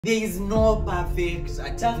There is no perfect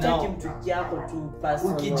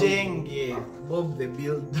ukijenge Bob the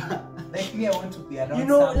Builder. Like me, I want to be around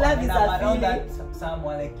love someone, is around that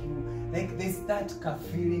someone like you. Like there's that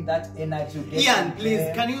feeling, that energy. Ian, please,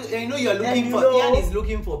 can you? I know you are looking for. Ian is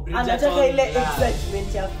looking for Bridgerton.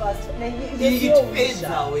 It fades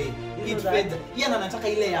away. It fades. Ian anataka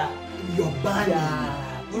ile ya you're burning.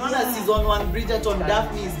 Unaona season 1 Bridgerton,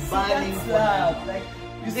 Daphne is burning. Like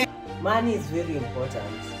you see, money is very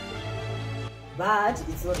important, but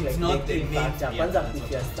it's not the main factor. If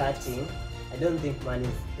you're starting, I don't think money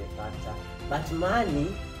is the factor, but money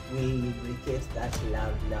will lubricate that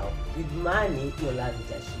love. Now with money your love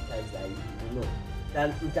itashika zaidi,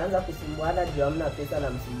 then mtaanza kusumbuana juu hamna pesa na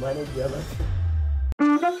msumbuane juu hamna.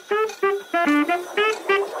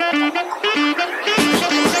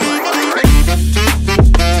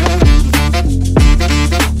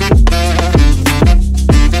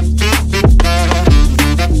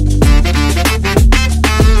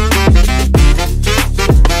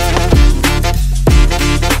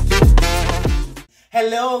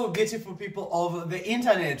 Hello, beautiful people of the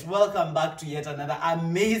internet. Welcome back to yet another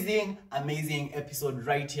amazing episode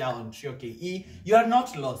right here on Trio KE. You are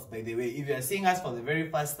not lost, by the way. If you are seeing us for the very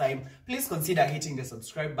first time, please consider hitting the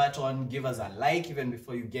subscribe button. Give us a like even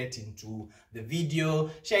before you get into the video.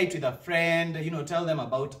 Share it with a friend. Tell them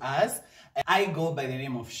about us. I go by the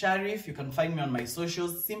name of Sharif. You can find me on my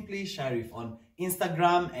socials, simply Sharif, on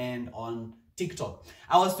Instagram and on TikTok.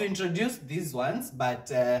 I was to introduce these ones,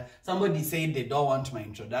 but somebody said they don't want my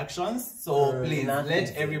introductions, so please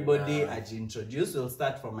let everybody introduce. We'll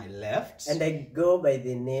start from my left. And I go by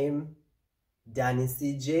the name Danny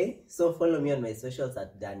CJ, so follow me on my socials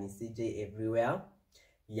at Danny CJ everywhere.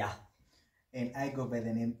 Yeah. And I go by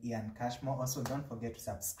the name Ian Cashmore. Also, don't forget to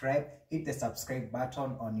subscribe. Hit the subscribe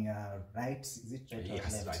button on your right. Is it right?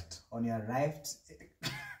 Yes, or left? right. On your right.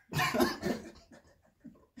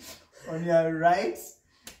 On your right.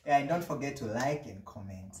 Yeah, and don't forget to like and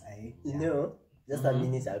comment. Just a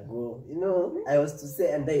minute ago, I was to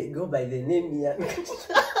say, and I go by the name Ian.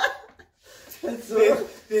 That's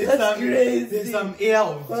crazy. There's some air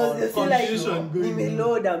of confusion going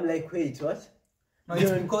on. I'm like, wait, what? No,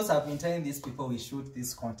 it's because I've been telling these people we shoot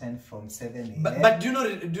this content from 7 a.m. But do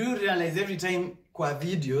you realize every time kwa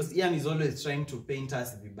videos, Ian is always trying to paint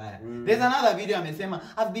us vibaya. There's another video amesema,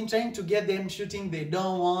 I've been trying to get them shooting, they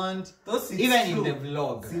don't want. Even in the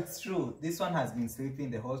vlog. It's true. This one has been sleeping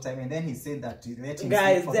the whole time, and then he said that you let him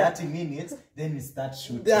sleep for 30 minutes, then we start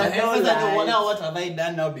shooting. What have I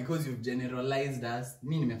done now because you've generalized us?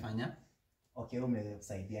 Mi nimefanya. Okay,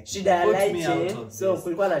 umesaidia. Shida ya lighting. So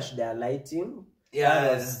kulikuwa na shida ya lighting. Yeah,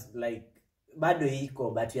 that was like bado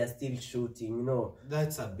iko, but we are still shooting,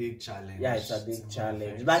 That's a big challenge. Yeah, it's a big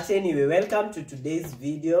challenge. But anyway, welcome to today's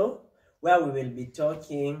video where we will be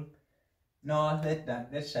talking. No, let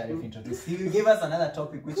Sharif introduce. He will give us another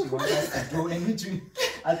topic which he wants us to do, and which we,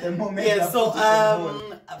 at the moment. Yeah, so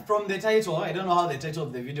from the title, I don't know how the title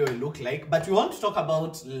of the video will look like, but we want to talk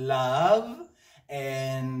about love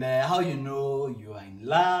and how you know you are in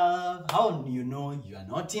love, how you know you are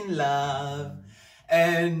not in love.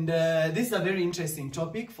 And this is a very interesting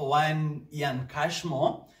topic for one, Ian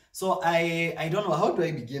Cashmore. So I don't know, how do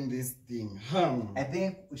I begin this thing? I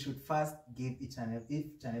think we should first give each and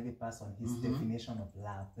every person his definition of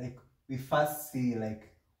love. Like we first see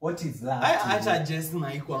like what is love.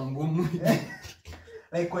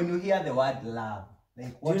 Like when you hear the word love,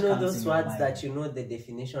 like what do you know those words that you know the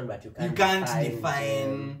definition but you can't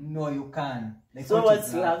define? No, you can. Like, so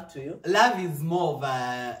what's love to you? Love is more of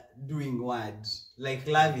a doing word. Like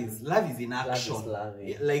love is in action. Love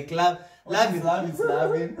is like love is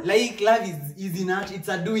loving. Like love is in action. It's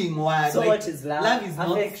a doing word. So like, what is love? Love is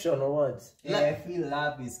affection or what? Yeah, I feel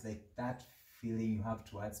love is like that feeling you have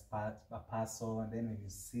towards a person, and then when you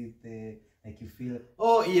sit there, like you feel.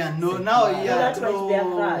 Oh yeah, no, now yeah, that's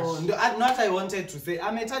not I wanted to say.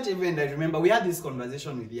 I'm a touch even. I remember we had this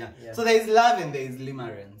conversation with Ian. Yeah. So there is love and there is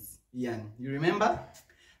limerence. Ian, you remember?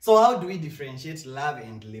 So how do we differentiate love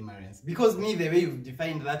and limerence? Because me, the way you've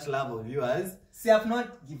defined that love of yours. See, I've not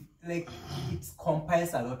like it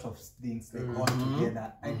compiles a lot of things like all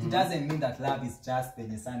together. It doesn't mean that love is just the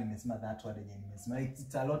that word again.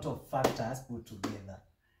 It's a lot of factors put together.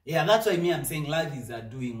 Yeah, that's why I'm saying love is a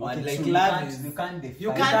doing word. Okay, like true. love is you can't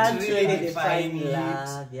really define it.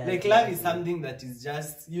 Love, yeah, like love is something that is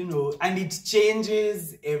just, and it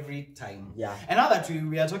changes every time. Yeah. And now that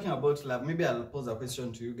we are talking about love, maybe I'll pose a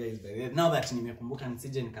question to you guys by the way. Now that nimekumbuka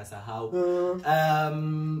nisije nikasahau.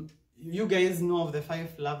 You guys know of the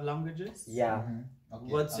 5 love languages? Yeah.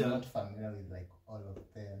 Okay, I'm not familiar with like all of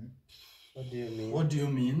them. What do you mean? What do you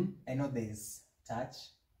mean? I know there's touch.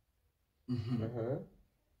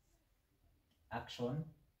 Action.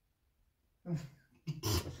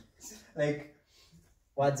 Like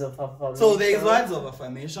Words of affirmation. So there is words of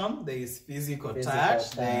affirmation, there is physical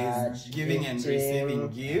touch, there is giving and receiving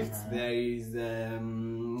gifts, there is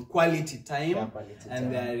quality time,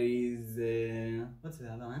 and there is what's the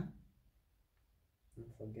other one? I'm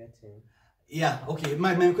forgetting. Yeah, okay.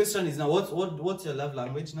 My question is now, what's your love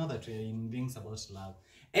language now that we're in things about love?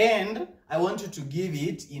 And I want you to give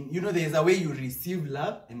it in, you know, there's a way you receive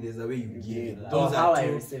love and there's a way you give it. Those how are I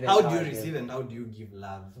two. receive it, How do you receive and how do you give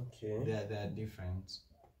love? Okay. They're different.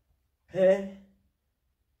 Hey,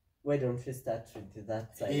 why don't we start with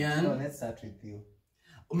that side? Ian? no, let's start with you.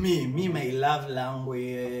 Me, my love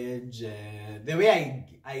language, the way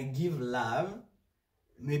I give love,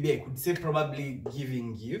 maybe I could say probably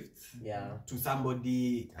giving gifts to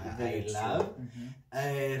somebody I love.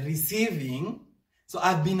 Receiving, so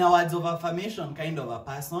I've been a words of affirmation kind of a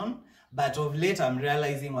person, but of late I'm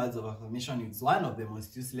realizing words of affirmation is one of the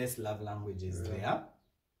most useless love languages there.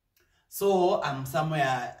 So I'm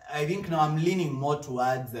somewhere, I think now I'm leaning more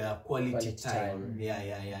towards quality time.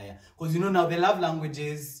 Yeah. Because you know now the love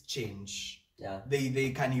languages change. Yeah.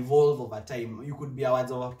 They can evolve over time. You could be a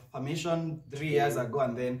words of affirmation 3 years ago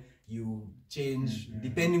and then you change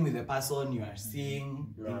depending with the person you are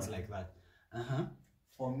seeing, things like that.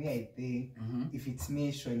 For me, I think if it's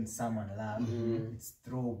me showing someone love, it's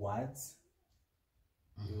through words.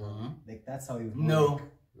 Like that's how you No.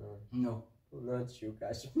 Not you,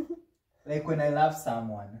 Cash. Like when I love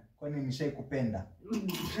someone, when nishai kupenda.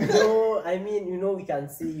 No, I mean, you know, we can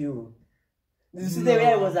see you. This is the way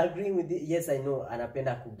I was agreeing with it. Yes, I know.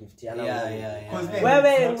 Anapenda kugiftiana. Yeah.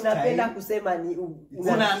 Wewe unapenda kusema ni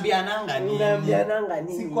Unaambiananga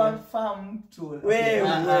nini? Si confirm to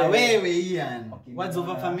Wewe Ian. Words of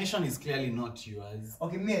affirmation is clearly not yours.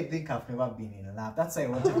 Okay, me, I think I've never been in love. That's why I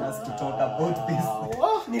wanted us to talk about this.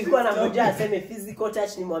 Nilikuwa nangoja aseme physical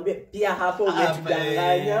touch, nimwambie pia hapo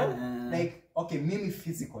umetudanganya. Like, okay, mimi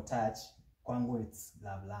physical touch, kwangu it's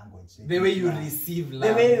love language. Like, the way you receive love.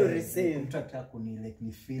 The way you receive. Mtu akitaka kuni like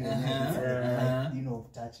ni feel like, you know,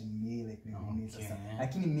 touching me like ni sasa.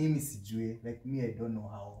 Lakini mimi sijui, like me I don't know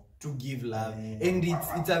how to give love. And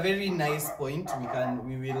it's a very nice point.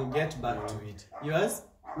 We will get back to it. Yours?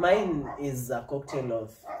 Mine is a cocktail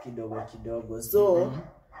of kidogo kidogo. So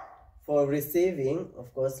for receiving,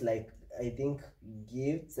 of course, like I think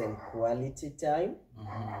gifts and quality time.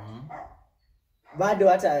 Bado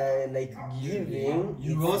hata like giving,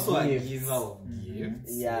 you also a giver of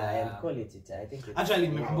gifts. And quality time. I think actually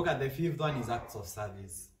nimekumbuka the fifth one is acts of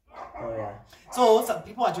service. Oh yeah. So some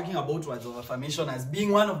people are talking about words of affirmation as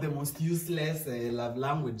being one of the most useless love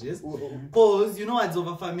languages. Because you know words of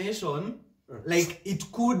affirmation, like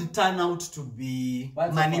it could turn out to be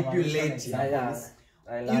manipulative. I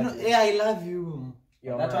love you know, you. I love you.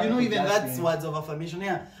 You know, even that's words of affirmation.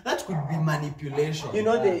 That could be manipulation. You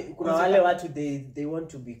know, kuna wale watu they want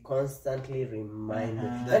to be constantly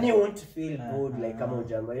reminded. And you want to feel good, like kama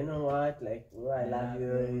ujamba. You know what? Like, oh, I love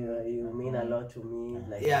you. You mean a lot to me.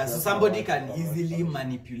 Like, so somebody can easily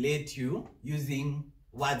manipulate you using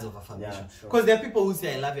words of affirmation. Yeah, because there are people who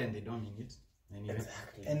say I love you and they don't mean it. Anyway.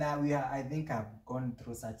 Exactly. And I think I've gone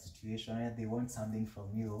through such situation where they want something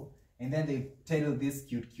from you. And then they tell you this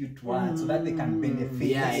cute words so that they can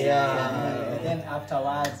benefit. And then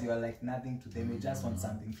afterwards, you are like nothing to them. You just want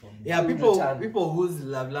something from you. Yeah, people whose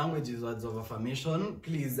love language is words of affirmation,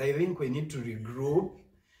 please, I think we need to regroup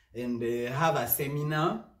and have a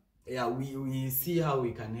seminar. Yeah, we see how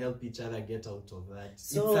we can help each other get out of that.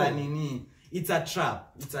 So, it's a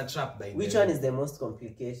trap. It's a trap by which one is the most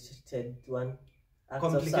complicated one?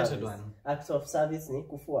 Acts of service ni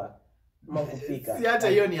kufua. See, hata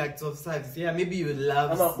hiyo ni act of service. Yeah, maybe you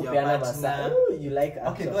love your partner. You like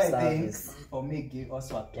act of service. I think for me, give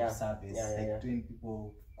also act of service. Like doing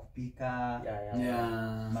people kupika,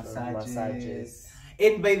 massages.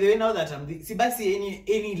 And by the way, now that I'm see, basi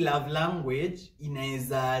any love language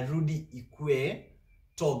inaweza rudi ikue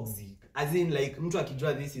toxic. As in like mtu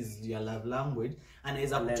akijua this is your love language,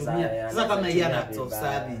 anaweza kutumia. Sasa kama yeye ana act of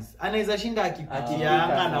service, anaweza shinda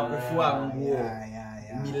akipikianga na kufua nguo.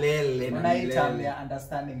 Milele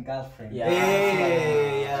understanding girlfriend.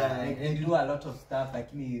 And they do a lot of stuff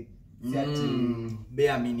like me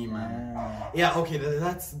bare minimum. Okay,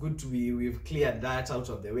 that's good. We've cleared that out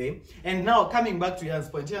of the way. And now coming back to Ian's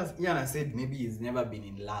point, Ian said maybe he's never been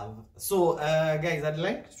in love. So guys, I'd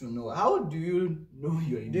like to know, how do you know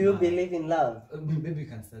you're in love? Do you believe in love? Maybe you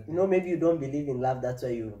can start. You know, maybe you don't believe in love, that's why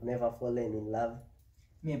you've never fallen in love.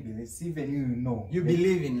 Me believe, even you know. You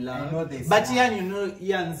believe in love. I know this. But Ian, you know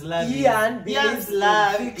Ian's love. Ian's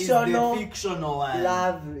love fictional, is the fictional one.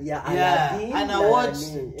 Love, And I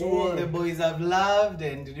watched To All the Boys I've Loved,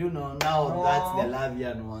 and you know now that's the love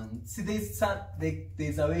Ian wants. See, there's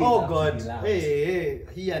a way. Oh God, hey,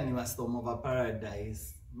 Ian was Storm Over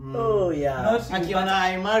Paradise. Oh yeah. Akiona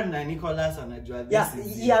Aimar na Nicholas anajua this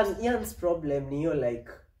is Ian's problem ni yo like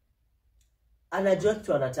anajua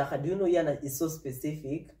kitu anataka. Do you know Ian is so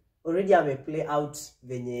specific? Already play out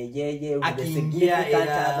venye yeye with the significant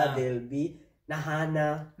other they'll be na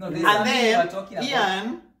hana. No, and then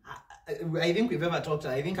Ian, I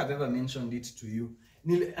think I've ever mentioned it to you.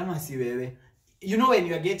 You know when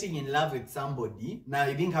you are getting in love with somebody, now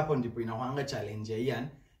I think happen ndipo inakuanga challenge Ian.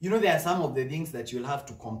 You know there are some of the things that you'll have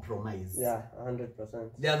to compromise. Yeah,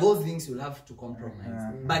 100%. There are those things you'll have to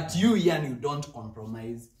compromise. But you, Ian, you don't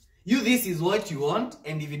compromise. You, this is what you want,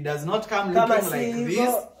 and if it does not come looking like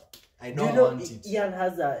this, I don't want it. Ian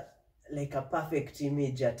has a perfect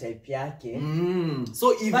image at type yake.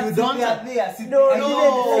 So if you don't like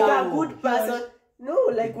a good person.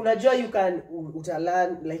 No, like unajua you can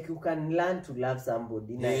learn to love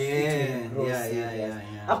somebody.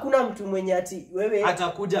 Hakuna mtu mwenye ati wewe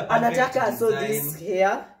atakuja anataka so this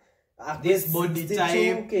hair, this body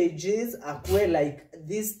type, 2 kgs, akwe like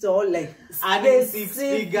this tall, like adding 6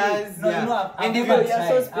 figures. And if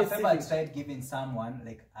I've ever tried giving someone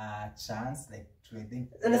like a chance, like to I think,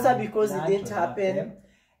 and it's because it didn't happen,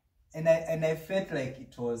 and I felt like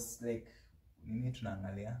it was like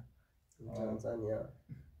Tanzania.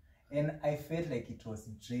 And I felt like it was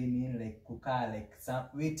draining, like kuka, like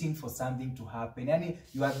waiting for something to happen. And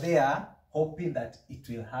you are there hoping that it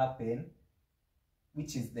will happen,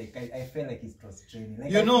 which is like I felt like it was draining.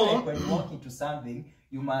 Like you know, like when you walk into something,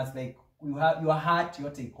 you must like you have your heart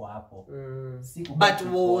yote iko hapo. But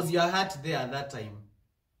was your heart there at that time?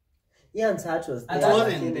 Ian's heart was there. It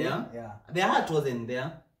wasn't there. Yeah. The heart wasn't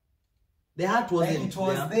there. The heart wasn't it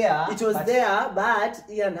was there. It was there, but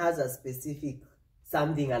Ian has a specific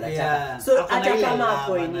something anataka. Yeah. So hata kama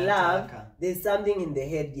ako in love, there's something in the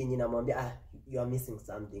head yenye namwambia you are missing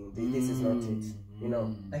something. This is not it. You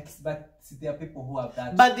know. Like, but there are people who have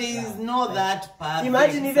that. But there is no like, that perfect.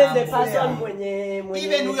 Imagine even the person mwenye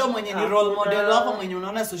even huyo mwenye ni role model wako mwenye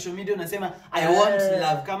unaona social media unasema I want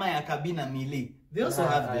love kama ya Kabina Mili. They also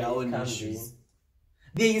have their own issues.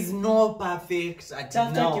 There is no perfect at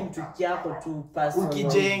now.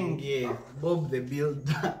 Ukijenge Bob the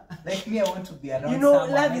Builder. Like me, I want to be around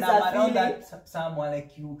someone. Love is around that someone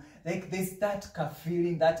like you. Like there's that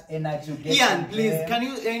feeling, that energy. Ian, please, can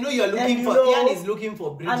you? I know you're looking for. Ian is looking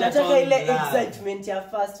for Bridgerton love. Excitement ya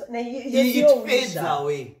first. It fades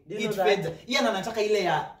away. It fades. Ian anataka ile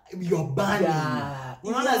ya you're burning.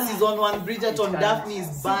 Unaona season 1 Bridgerton, Daphne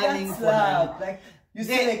is burning for love. Like, you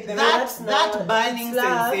see, like that burning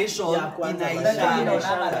sensation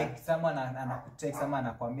inaisha. Like someone anakutext, someone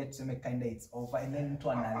anakuambia tuseme kinda it's over, and then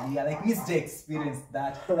mtu analia. Like me just experienced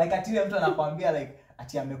that. Like ati mtu anakuambia like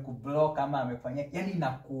ati amekublock ama amefanyia, yani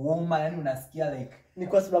inakuuma, yani unasikia like ni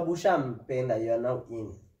kwa sababu ushampenda, you are now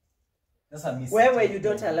in. That's a mistake. Where you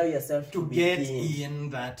don't allow yourself to get in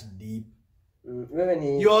that deep.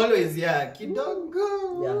 You always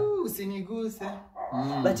kidogo usiniguse.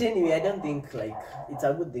 But anyway, I don't think like it's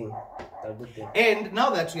a good thing. And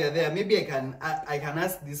now that we are there, maybe I can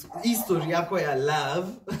ask this history yako ya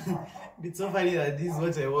love. It's so funny that this is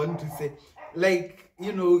what I want to say. Like,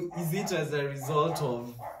 you know, is it as a result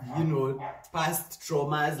of, you know, past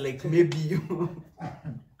traumas? Like maybe you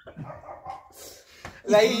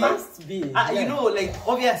like it must be. You know, like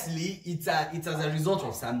obviously it's as a result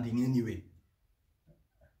of something anyway.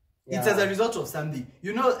 Yeah. It's as a result of something.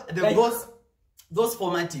 You know, those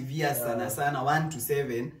formative years, sana 1 to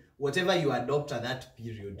 7, whatever you adopt at that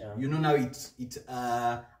period, you know, now it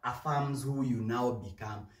affirms who you now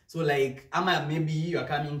become. So like, maybe you are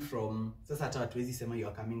coming from, you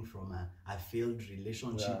are coming from a failed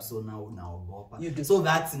relationship, so now so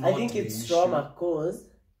that's not. I think it's trauma cause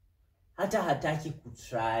hata hataki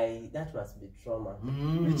kutry. That must be trauma.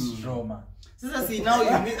 Which trauma? So see, now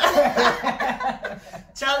you mean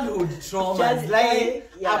childhood trauma.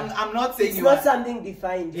 Like I'm not saying it's not something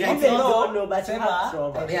defined. Yeah, even don't know, but you have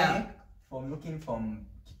trauma. Yeah. From looking from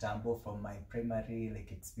Kitambo, from my primary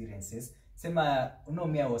like experiences, sema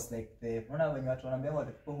me, I was like the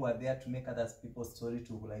people who are there to make other people's story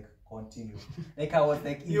to like continue. Like I was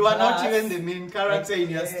like you are not even the main character in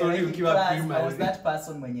your story. Like I was that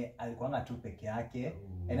person mwenye alikuanga tu peke yake,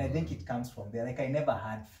 and I think it comes from there. Like I never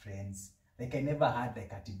had friends. Like I never had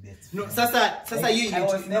like a best friend. No, sasa like, you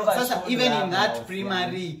even in that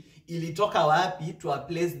primary ilitoka wapi to a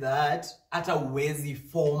place that hata uwezi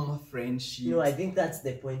form friendship. No, I think that's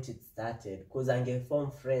the point it started, because ange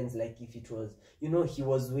form friends like if it was, you know, he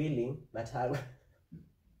was willing but how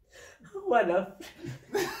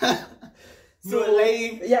So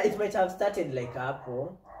like yeah, it might have started like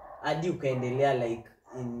hapo hadi ukaendelea like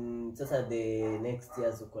in sasa the next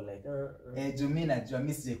years uko like Jumi najua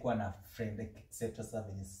mimi sijakuwa na friend like except sasa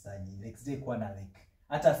venye sasa like sijakuwa na like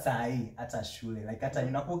hata sahi hata shule like hata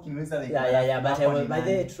unakuwa ukiniuliza like yeah but by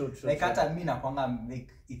the true like hata mimi nakwanga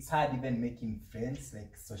like it's hard even making friends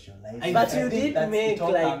like socialize. But you did make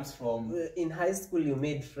like from in high school you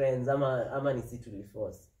made friends ama ni situ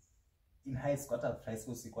force. In high school hata high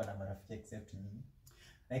school sikuwa na marafiki except mimi.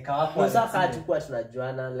 Like hapo sasa tulikuwa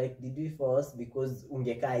tunajuana like did we force because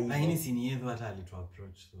ungekaa hivi. Lakini si ni yeye hata alitu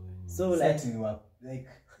approach so like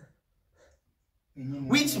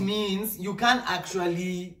which means you can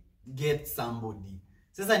actually get somebody.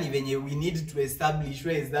 Sasa ni venye we need to establish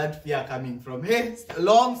where is that fear coming from. Hey,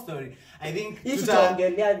 long story. I think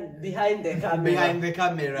tutaongelea behind the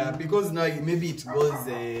camera because now maybe it goes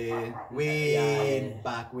way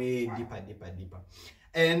back, way deeper.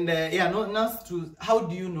 And now to how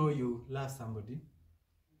do you know you love somebody?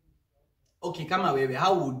 Okay, kama wewe,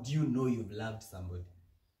 how would you know you've loved somebody?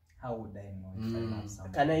 How would I know if I love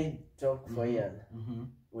somebody? Can I talk for Ian?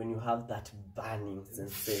 When you have that burning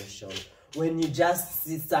sensation, when you just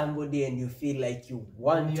see somebody and you feel like you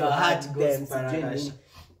want your to heart hug goes them,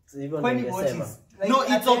 so even when when like, no,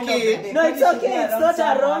 it's okay. No, it's okay. It's not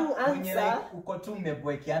a wrong answer.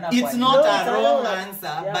 It's not a wrong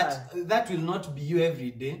answer, but that will not be you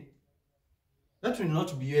every day. That will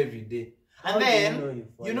not be you every day. And then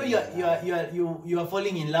you are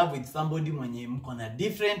falling in love with somebody mwenye mko na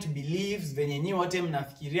different beliefs, venye nyi wote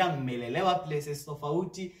mnafikiria mmelelewa places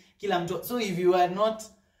tofauti, kila mtu. So if you're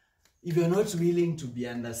not willing to be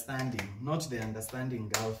understanding, not the understanding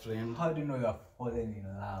girlfriend, how do you know you are falling in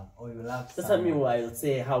love or you love someone? That's me I'll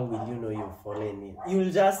say, how will you know you've fallen in?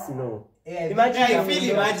 You'll just know.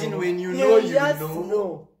 Imagine when you know you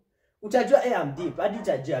know. Utajua I'm deep. Hadi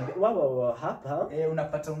utajua wow hapa.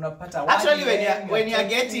 Unapata actually when you're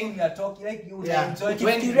getting you're talking like you enjoy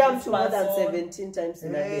when you ram more than 17 times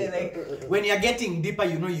in a day. Like when you're getting deeper,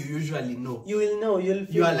 you usually know. You will know, you'll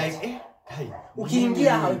feel. You are like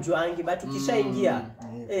ukiingia haujuangi but ukishaingia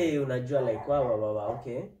unajua like wow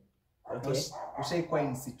okay. Ushaikuwa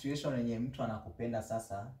in situation yenye mtu anakupenda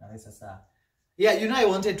sasa na wewe sasa. Yeah, I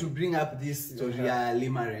wanted to bring up this story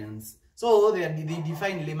limerence. So they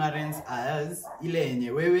define limerence as ile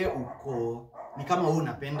yenye wewe uko ni kama wewe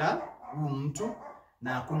unapenda huyu mtu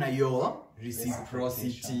na hakuna yo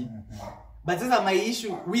reciprocity. But sasa my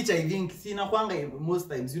issue which I think sina kwanga most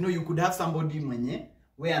times you could have somebody mwenye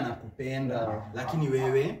wewe anakupenda lakini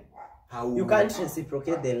wewe you can't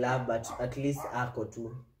reciprocate the love but at least ako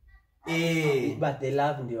tu. But the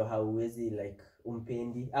love ndio hauwezi like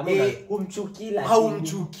umpendi ama umchuki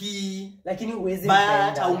lakini uwezi mpenda,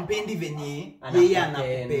 but haumpendi venye yeye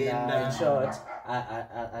anakupenda. In short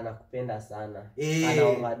anakupenda sana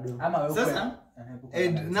anaomadu ama sasa.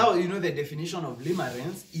 And now the definition of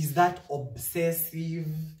limerence is that obsessive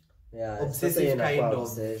kind of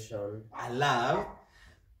obsession. I love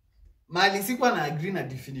mali sikuwa na agree na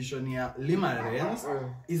definition ya limerence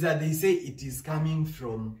is that they say it is coming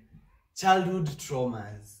from childhood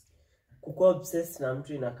traumas. Kuko obsessed na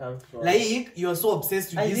mtu ina come from like you are so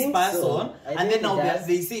obsessed with this person and then now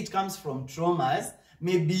they say it comes from traumas.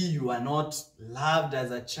 Maybe you are not loved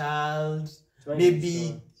as a child,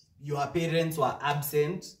 maybe your parents were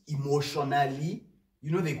absent emotionally,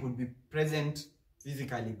 they could be present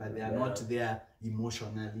physically but they are not there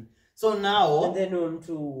emotionally. So now and then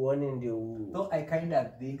mtu uone ndio so I kind of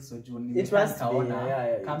think so June it must be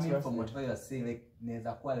coming from what you are saying like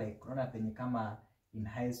naweza kuwa like unaona penye kama in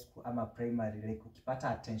high school ama primary like ukipata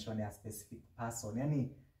attention ya specific person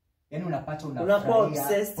yani unapata unakuwa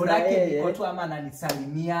obsessed na yeye niko tu ama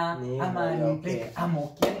ananisalimia ama nipeke ama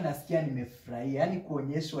ukiani nasikia nimefurahia yani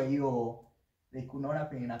kuonyeshwa hiyo like unaona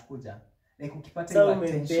penye inakuja like ukipata hiyo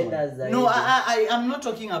attention. No, I'm not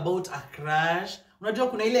talking about a crush. Unajua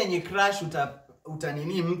kuna ile yenye crush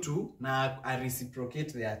utanini mtu na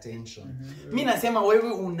reciprocate the attention. Mimi nasema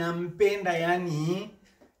wewe unampenda yani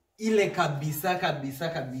ile kabisa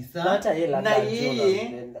na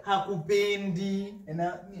yeye hakupendi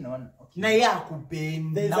na yeye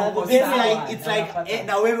hakupendi. It's like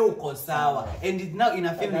na wewe uko sawa and now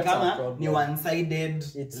inafeel kama ni one sided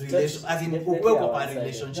relation, as in uko kwa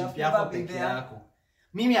relationship yako peke yako.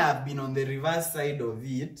 Mimi I have been on the reverse side of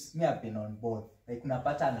it. Me have been on both. Like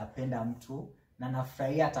unapata anapenda mtu na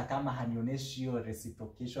nafurahia hata kama hanionyeshi hiyo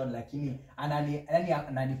reciprocation, lakini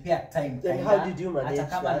ananipea time. Then how did you manage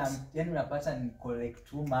hata kama that? Yani unapata ni collect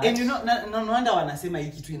too much. And you know, no wonder wanasema hii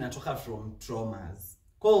kitu inatoka from traumas.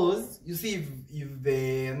 Cause you see if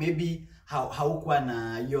the maybe haukuwa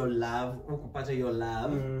na your love, ukupata your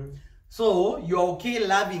love. So you're okay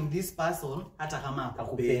loving this person hata kama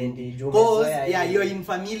hakupendi. Because yeah, you're in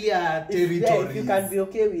familiar territory. If you can be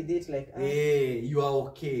okay with it, like you are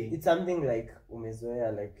okay. It's something like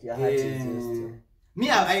umezoea, like your heart is used to. Me,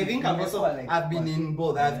 I think I've been in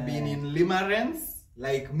both. I've been in limerence.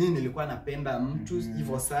 Like mi nilikuwa napenda mtu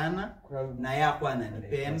hivyo sana na yeye hakuwa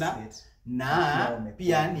ananipenda, na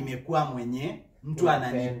pia nimekuwa mwenye mtu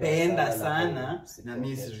ananipenda sana na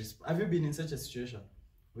mimi. Have you been in such a situation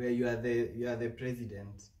where you are the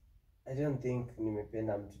president? I don't think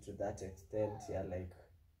nimependa mtu to that extent, yeah, like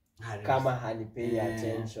kama hanipay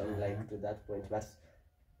attention like to that point, but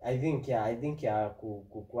I think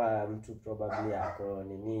kukua mtu probably ako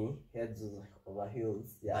nini heads over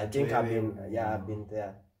heels. Yeah, I think I've been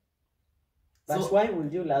there. But so, why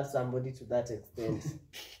would you love somebody to that extent?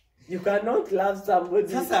 You cannot love somebody.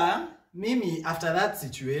 Sasa mimi after that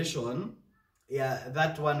situation,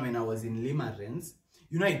 that one when I was in limerence,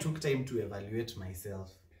 you know, I took time to evaluate myself.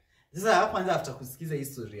 Sasa kwanza after kusikiza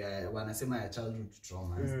history wanasema ya childhood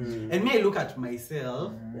traumas. And me I look at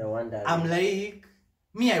myself, I'm like,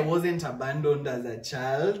 me, I wasn't abandoned as a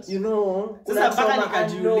child. You know, sasa mpaka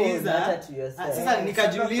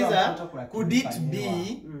nikajiuliza,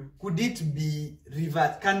 could it be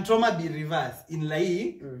reverse? Can trauma be reversed? In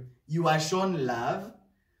like, you are shown love.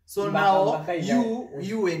 So now,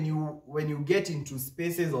 you when you get into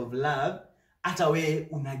spaces of love, hata we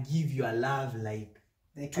una give your love like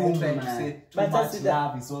too much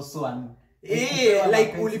love is also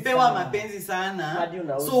like ulipewa mapenzi sana,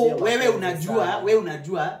 so wewe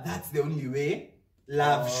unajua that's the only way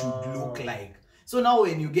love should look like. So now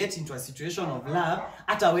when you get into a situation of love,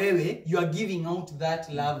 hata wewe you are giving out that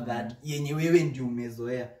love that yenye wewe ndio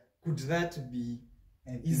umezoea. Could that be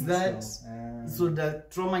so that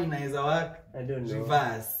trauma inaweza work? I don't know.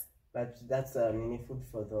 Reverse. But that's food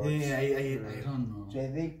for thought. I don't know. So I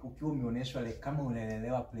think ukiwa umeonyeshwa like kama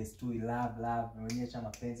unalelewa place to love unaonyesha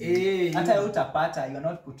mapenzi, hata wewe utapata, you are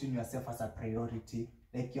not putting yourself as a priority,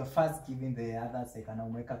 like you're first giving the others like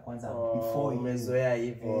anaumweka kwanza before umezoea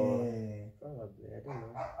hivyo. Probably, I don't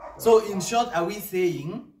know. So in short, are we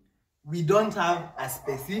saying we don't have a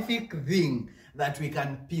specific thing that we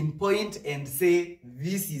can pinpoint and say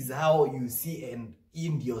this is how you see and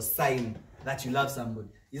in your sign that you love somebody?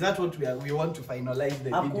 Is that what we want to finalize the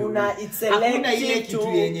video? It's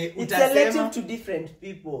selective to different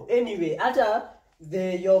people. Anyway, after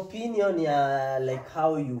your opinion, like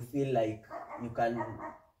how you feel like you can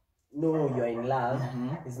know you're in love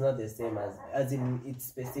is not the same as in it's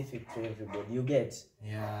specific to everybody. You get?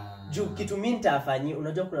 Yeah. Juu kitu mimi nitafanyia,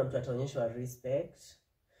 unajua kuna mtu ataonyeshwa respect,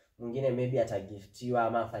 mwingine maybe atagiftiwa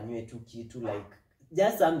ama afanywe tu kitu like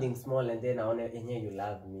just something small and then aone yenyewe you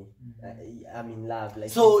love me. I'm in love, like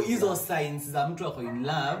so hizo signs za mtu ako in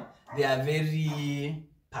love, they are very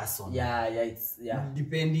personal. It's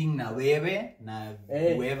depending na wewe na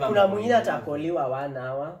whoever. Kuna mwingine atakoliwa 1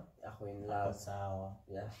 hour ako in love, sawa.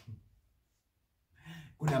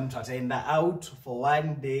 Kuna mtu ataenda out for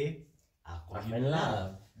 1 day ako in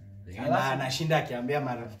love. Anashinda akiambia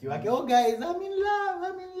marafiki wake, oh guys, I'm in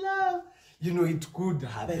love. You know, it could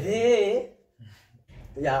happen.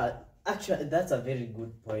 Yeah, actually, that's a very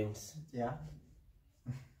good point. Yeah.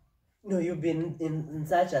 No, you've been in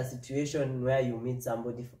such a situation where you meet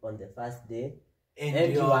somebody on the first day,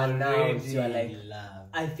 and you are like, love.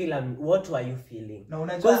 I feel what were you feeling? No,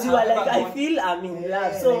 because you are like, I feel I'm in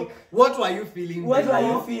love. So like, what were you feeling? What were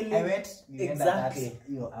you feeling? I went exactly.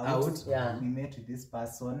 Out. Yeah. We met with this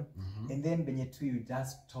person, and then when you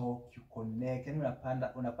just talk, you connect, and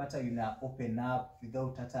unapata you open up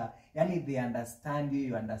without hata. Yani they understand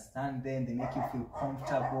you understand them. They make you feel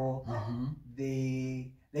comfortable.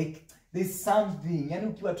 They like there's something. Yani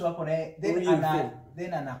ukiwa tu hapo na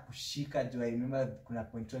then anakushika. Do I remember kuna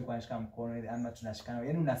point where anashika mkono ama tunashikana.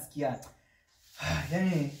 Yani unasikia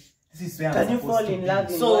yani this is where can you fall in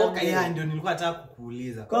love in so ndio nilikuwa nataka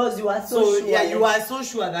kukuuliza because you are so sure. Yeah, you are so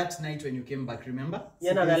sure that night when you came back, remember?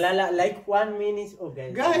 Yeah, no, like 1 minute. Oh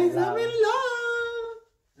guys, I'm in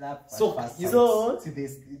love. So see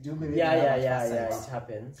this, do you believe? Yeah, it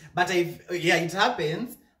happens. But it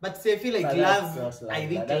happens. But see, I feel like love. I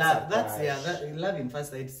think love. Love in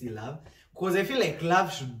first sight, see love. Because I feel like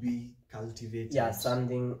love should be cultivated. Yeah,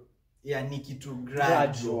 something. ya ni kitu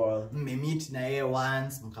gradual. Mmemeet na yeye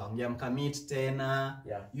once, mkaongea mkameet tena,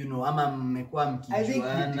 you know, ama mmekuwa mkijuana. I think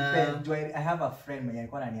it depends. I have a friend mwenye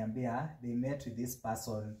alikuwa ananiambia they met with this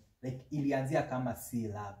person, like ilianzia kama si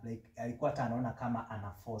love, like alikuwa hata anaona kama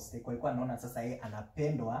ana force, like alikuwa anaona sasa yeye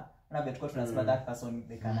anapendwa, na betuko tunasema that person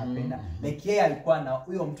like anapenda, like yeye alikuwa na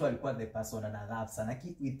huyo mtu alikuwa the person ana love sana,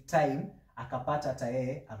 with time akapata hata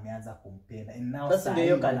yeye ameanza kumpenda, and now sasa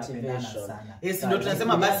ndio cultivation sana. Yes, ndio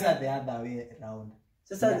tunasema basi the other way around.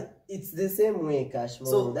 Sasa it's the same way, Cash.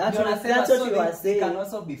 So that's what you are saying. It can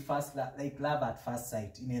also be like love at first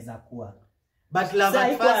sight inaweza kuwa. But love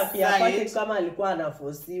at first sight kama alikuwa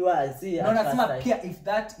anaforsiwa si no, nasema pia if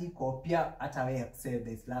that iko pia hata wewe say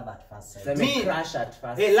there's love at first sight. Me crush at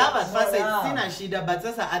first. Love at first sight sina shida, but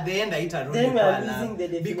sasa at the end haitarudi then we kwa are losing the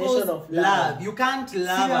definition because of love. You can't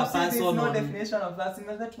love a person. No definition of love.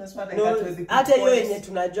 Simeza tumesema like no, that with the hata hiyo yenye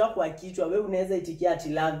tunajua kwa kichwa wewe unaweza itikia ati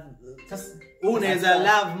love. Unaweza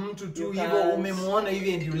love mtu tu hivyo umemuona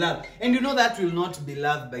hivi and you love. And you know that will not be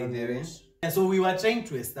love by the way. So we were trying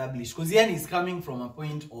to establish, because Ian is coming from a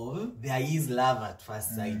point of there is love at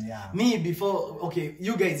first sight. Me before, okay,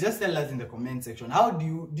 you guys just tell us in the comment section, how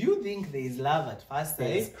do you think there is love at first sight?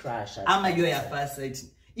 There is crush at Ama you at first sight.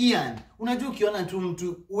 Ian, unajua ukiona tu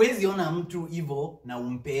mtu, uwezi ona mtu hivyo na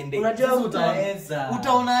umpende. Unajua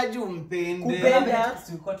utaonaje umpende? Kupenda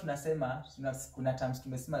tulikuwa tunasema kuna times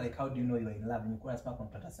tumesema like how do you know you are in love? Nilikuwa nasema kwa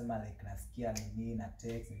mtu atasema like nasikia nini na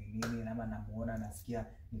text nini ama namuona nasikia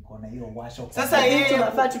niko na hiyo washo. Sasa yeye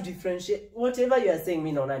tunafaa to differentiate whatever you are saying,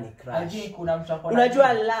 mimi naona ni crush. Ajii kuna mtu akona.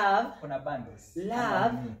 Unajua love, kuna bundles.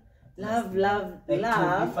 Love, like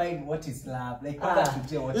to define what is love, like what to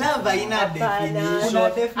do what love haina definition.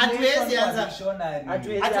 Hatuwezi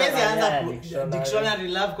anza dictionary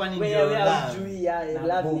love kwani ndio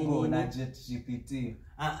love na GPT.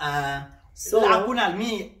 So hakuna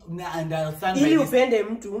mi understand ili upende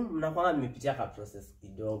mtu mnakuwa mmepitia ka process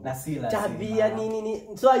kidogo na si tabia nini,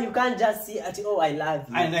 so you can't just see at oh I love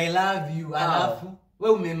you and I love you alafu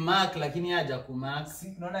wewe umemark lakini haja kumark.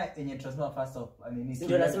 Unaona yenye tunasema first of nini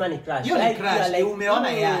ndio nasema ni crush. Hiyo ni crush.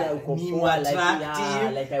 Umeona ya ni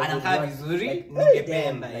attractive, anakaa vizuri,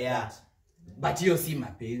 ningependa but hiyo si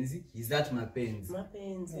mapenzi. Is that mapenzi?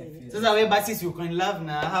 Sasa wewe basi si uko in love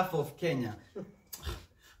na half of Kenya.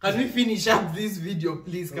 Can we finish up this video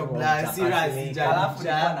please kabla serious alafu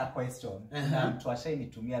na question. Mtu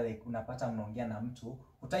ashanitumia like unapata mnaongea na mtu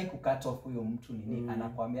utaki kucut off huyo mtu nini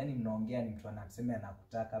anakuambia ni mnaongea ni mtu anasema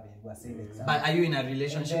anakutaka vile say like but are you in a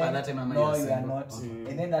relationship at that time ama no you are not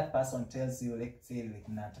and then that person tells you like say like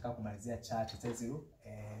nataka kumalizia chat, it tells you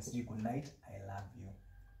say good night I love you.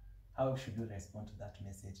 How should you respond to that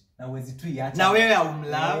message? Na uwezi tu iacha na wewe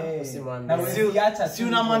umlove na uwezi iacha si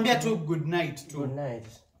unamwambia tu good night tu good night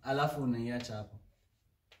alafu unaiacha hapo.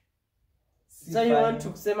 So you want to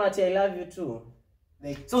kusema ati I love you too?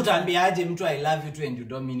 Like so utaambiaje mtu I love you too and you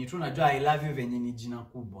don't mean it? Unajua I love you venye ni jina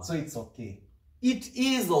kubwa. So it's okay. It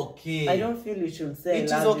is okay. I don't feel you should say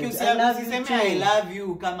it I love you. It is okay. Usiseme I love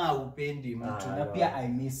you kama upendi mtu. Na pia I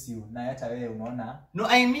miss you. Na hata wewe unaona? No,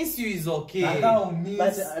 I miss you is okay.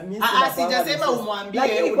 But sijasema umwambie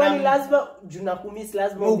lakini kwani lazima juna kumiss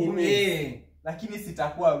lazima umimi. Lakini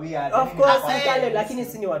sitakuwa weird. Of course kale lakini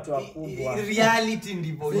si ni watu wakubwa. Reality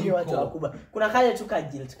ndivyo iko. Ni watu wakubwa. Kuna kale tu ka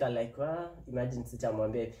guilt ka like imagine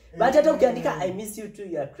sitamwambia. But hata ukiandika I miss you too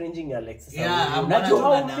you are cringing you are like sasa. Yeah,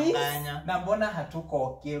 na mbona hatuko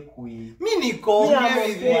okay kui. Mimi niko okay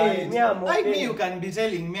with you. Like me you can be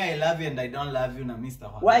telling me I love you and I don't love you na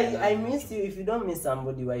Mr. Why I miss you if you don't miss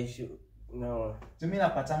somebody why should no. Mimi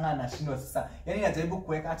napatanga na shindo sasa. Yaani najaribu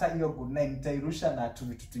kuweka hata hiyo good night nitairusha na tu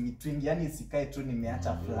vitu twingi. Yaani sikae tu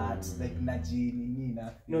nimeacha flat like nini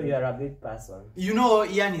na. No, you are a big person. You know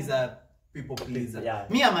Ian is a people pleaser. Yeah.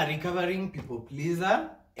 Me I'm a recovering people pleaser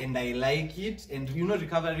and I like it, and you know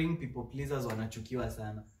recovering people pleasers wanachukiwa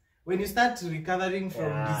sana. When you start recovering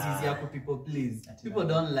from disease ya people please, people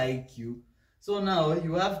don't like you. So now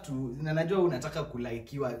you have to najua unataka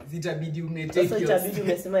kulaikiwa zitabidi unetake so itabidi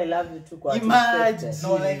umesema I love you too kwa imagine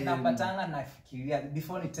no like napatanga nafikiria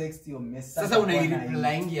before ni text your message sasa una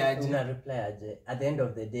reply aje at the end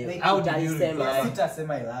of the day like, how do you reply?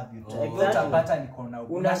 Sitasema I love you too utapata niko na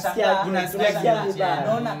unasikia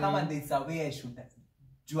naona kama there's a way I should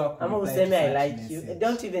ama useme I like you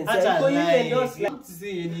don't even say don't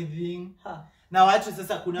say anything na watu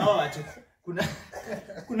sasa kuna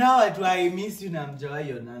watu I miss you na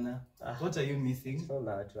mjawahi onana. What are you missing? So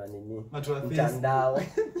na watu wa nini? Watu wa mtandao.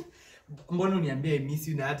 Mbona uniambia I miss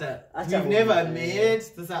you na hata we've never met.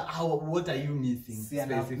 Sasa what are you missing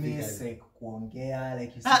specifically? Kuongea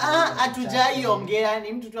like you hatujaiongea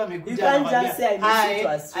ni mtu tu amekuja anamwambia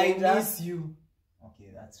I miss you.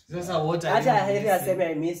 Okay, that's sasa what are hata heri aseme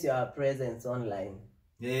I miss your presence online.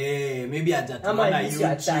 Maybe atatuona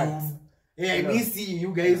YouTube. I miss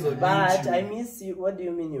you guys on but YouTube. I miss you. What do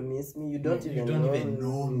you mean you miss me? You don't even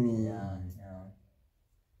know me. yeah.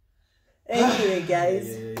 Anyway, guys,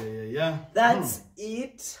 that's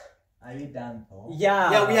it. Are we done though?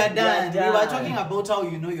 Yeah, we are done. We were talking about how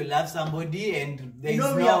you love somebody and there is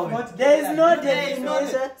no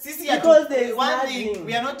definition. Because there is one thing.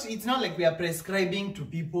 We are not. It's not like we are prescribing to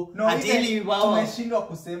people. No, tumeshindwa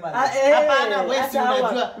kusema. Hapana,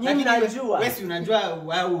 wewe unajua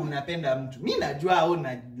wao unapenda mtu. Mimi najua au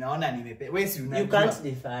naona nimependa. Wewe unajua.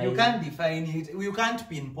 You can't define it. You can't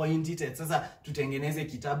pinpoint it. Sasa tutengeneze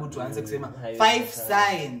kitabu tuanze kusema 5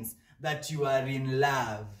 signs that you are in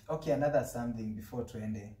love. Okay, another something before to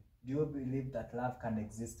end. Do you believe that love can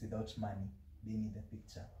exist without money being in the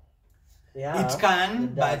picture? Yeah, it can,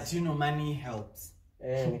 but money helps.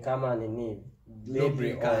 Ni kama nini?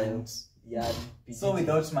 Lubricant. Yeah. So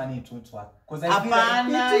without money it won't work. Because it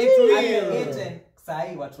will.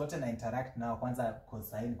 Sai watu wote na interact now kwanza cause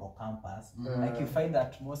sai niko campus. Like you find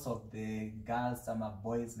that most of the girls some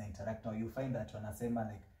boys na interact now, you find that wanasema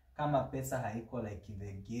like kama pesa haiko like in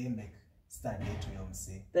the game like study to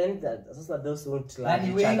yomse. Then those won't love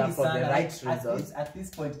each other for the right reasons. At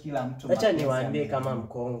this point kila mtu acha niwaambie kama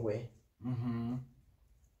mkongwe.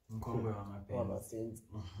 Mkongwe wa mapenzi.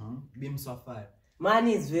 Bimsafari.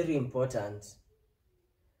 Money is very important.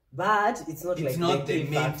 But it's not the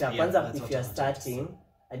main factor. Kwanza if you are starting,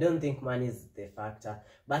 I don't think money is the factor.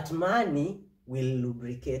 But money will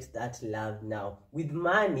lubricate that love now. With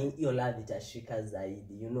money, your love itashika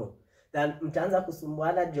zaidi, Then mtaanza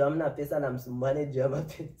kusumbuana juu hamna pesa na msumbuane juu ama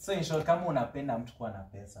pesa. So in short, kama unapenda mtu kwa na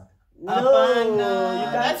pesa.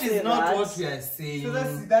 That is not what we are saying. So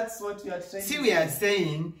that's what you are saying. See, we are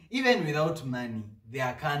saying even without money,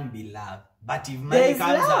 there can be love. But if money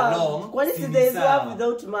comes along, there is love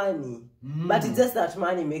without money. But it's just that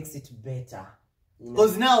money makes it better.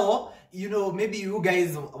 Because now, maybe you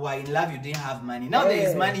guys were in love, you didn't have money. Now there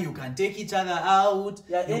is money, you can take each other out.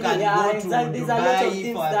 You can go to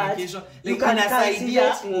Dubai for a vacation. You can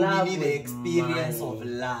idea the experience of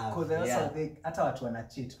love. Because also, hata watu wana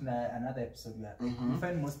cheat. Kuna another episode where you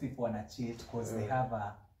find most people wana cheat because they have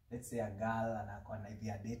let's say a girl and they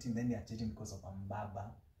are dating, then they are cheating because of a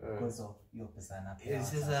mbaba. Because of your pesa na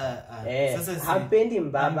pesa. Hapendi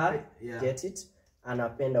mbaba, get it?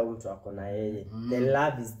 Anapenda mtu ako na yeye. The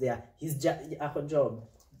love is there. Ako job.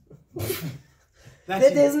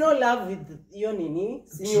 There's no love with hiyo nini?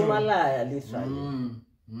 Si malaya literally.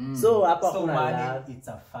 So hapa kuna love. It's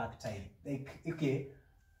a factor. Like okay.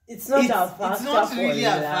 It's not a factor. It's not really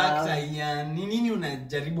a factor. Nini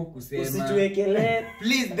unajaribu kusema? Usituwekele.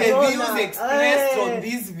 Please, the views expressed on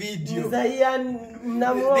this video.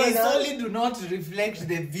 They solely do not reflect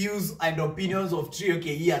the views and opinions of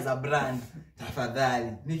Trioke as a brand.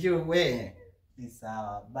 Tafadhali. Nikiwe.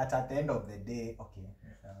 But at the end of the day, okay.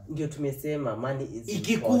 Ndio tumesema money is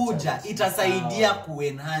ikikuja itasaidia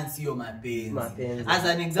kuenhance hiyo mapenzi. As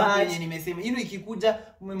an example yenye nimesema, ikikuja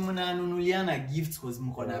mnanunuliana gifts cause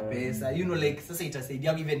mko na pesa. Like sasa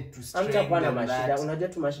itasaidia even to strengthen that. Unajua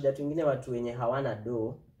tumashida wengine watu wenye hawana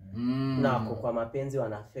do na wako kwa mapenzi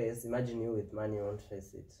wana face. Imagine you with money won't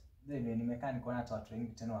face it. Nimekaa nikaona hata watu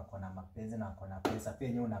wengi tena wako na mapenzi na wako na pesa pia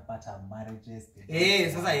wenyewe unapata marriages.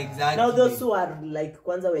 Sasa exactly. Now those who are like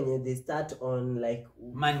kwanza when they start on like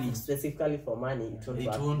money specifically for money it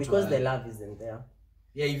won't because the love isn't there.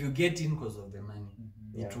 Yeah, if you get in because of the money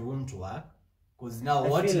it won't work. Because now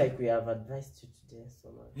I feel like we have advised you today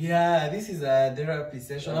so much. Yeah, this is a therapy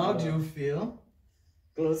session. How do you feel?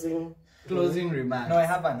 Closing remarks. No, I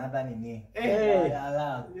have another nini.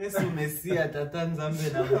 Yes, umesia tatanzambe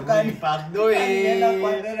na mwini pardon.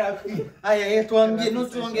 Aya,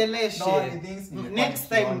 tuongeleshe. Next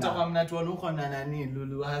time mtakuwa mnatuona huko na nani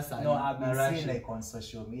Lulu Hassan. No, I've been seeing like on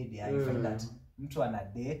social media I find that mtu ana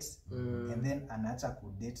date and then anaacha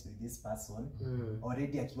ku date with this person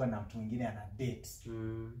already akiwa na mtu mwingine ana date.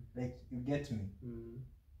 Like you get me?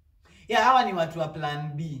 Yeah, hawa ni watu wa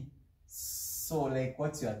plan B. So like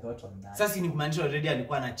what's your thought on that? Sasa ni kumaanisha already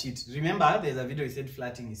alikuwa na cheat. Remember there's a video he said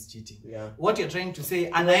flirting is cheating. What you're trying to say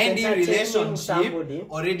an ending relationship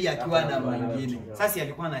already akiwa na mwingine. Sasa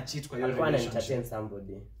alikuwa na cheat kwa hiyo relationship. Alikuwa entertain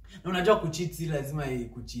somebody. Na unajua kucheat si lazima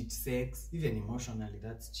kucheat sex, even emotionally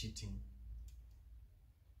that's cheating.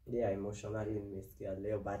 Yeah, emotionally nimesikia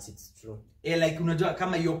leo, but it's true. Like unajua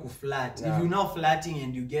kama hiyo kuflirt, if you now flirting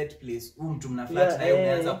and you get place mtu mna flirt na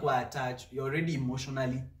unaanza kuwa attached, you're already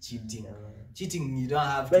emotionally cheating. Cheating, you don't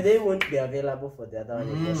have but they won't be available for the other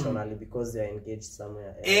one emotionally because they are engaged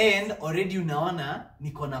somewhere else. And already unaona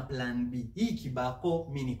niko na plan B. Hii kibako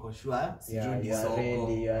mimi niko sure sijui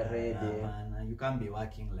you are ready. You can't be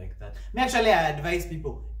working like that. Me actually I advise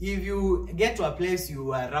people, if you get to a place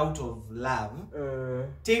you are out of love,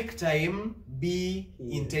 take time, be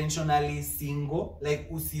intentionally single, like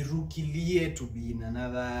usirukilie to be in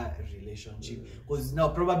another relationship, because now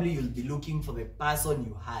probably you'll be looking for the person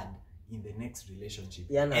you had in the next relationship.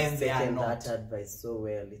 And they are not. That advice so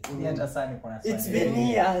well. It's been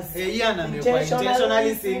years.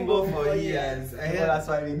 Intentionally single for years.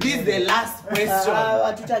 This is the last question.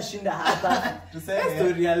 Hatutashinda hapa.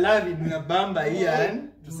 Story ya love inabamba Ian.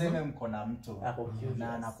 Tuseme mko na mtu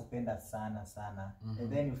na anakupenda sana sana,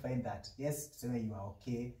 and then you find that yes, tuseme you are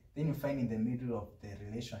okay, then you find in the middle of the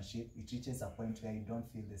relationship it reaches a point where you don't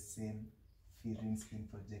feel the same feelings being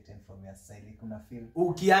projected from your side. Like una feel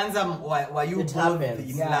ukianza were you both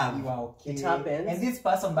in love, you are okay, it happens, and this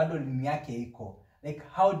person bado ni yake iko. Like,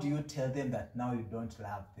 how do you tell them that now you don't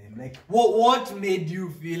love them? Like, what made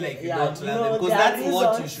you feel like you don't love them? Because that's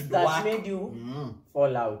what you should that work. Made you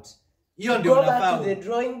fall out. Go back to the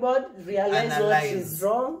drawing board, realize what is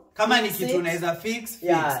wrong. Kama ni kitu unaweza fix.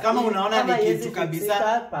 Kama unaona ni kitu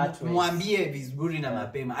kabisa, mwambie vizuri na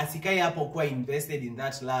mapema. Asikae hapo kuwa invested in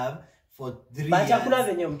that love for 3 years. But hakuna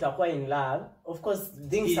venye mtakuwa in love. Of course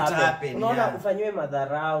things happen. Unaona ufanywe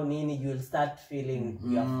madharau nini, you will start feeling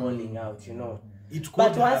you are falling out, you know.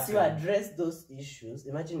 But once you address those issues,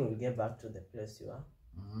 imagine you'll get back to the place you are.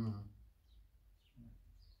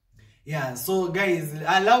 Yeah, so guys,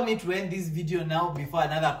 allow me to end this video now before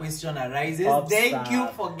another question arises. Thank you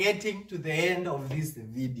for getting to the end of this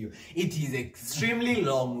video. It is extremely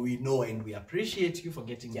long, we know, and we appreciate you for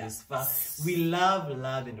getting this far. We love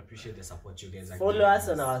and appreciate the support you guys are giving. Follow us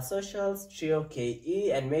on our socials, Trio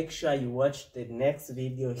KE, and make sure you watch the next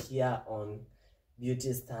video here on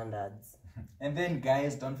beauty standards. And then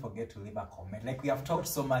guys, don't forget to leave a comment. Like, we have talked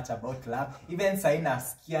so much about love. Even Saina,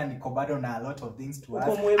 Skia, Nikobado, na a lot of things to us.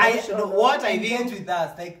 What I think with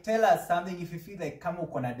us, like, tell us something if you feel like come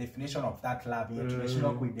on a definition of that love.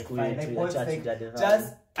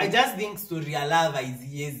 I just think story of love is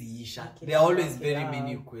easy. There are always very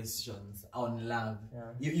many questions on love.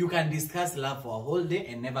 You can discuss love for a whole day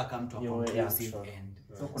and never come to a conclusive end.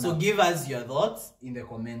 So give us your thoughts in the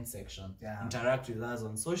comment section. Interact with us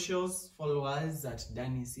on socials. Follow us at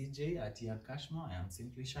Danny CJ, at Ian Kashmo. I am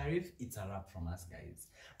Simply Sharif. It's a wrap from us, guys.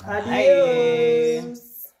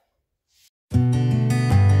 Adios.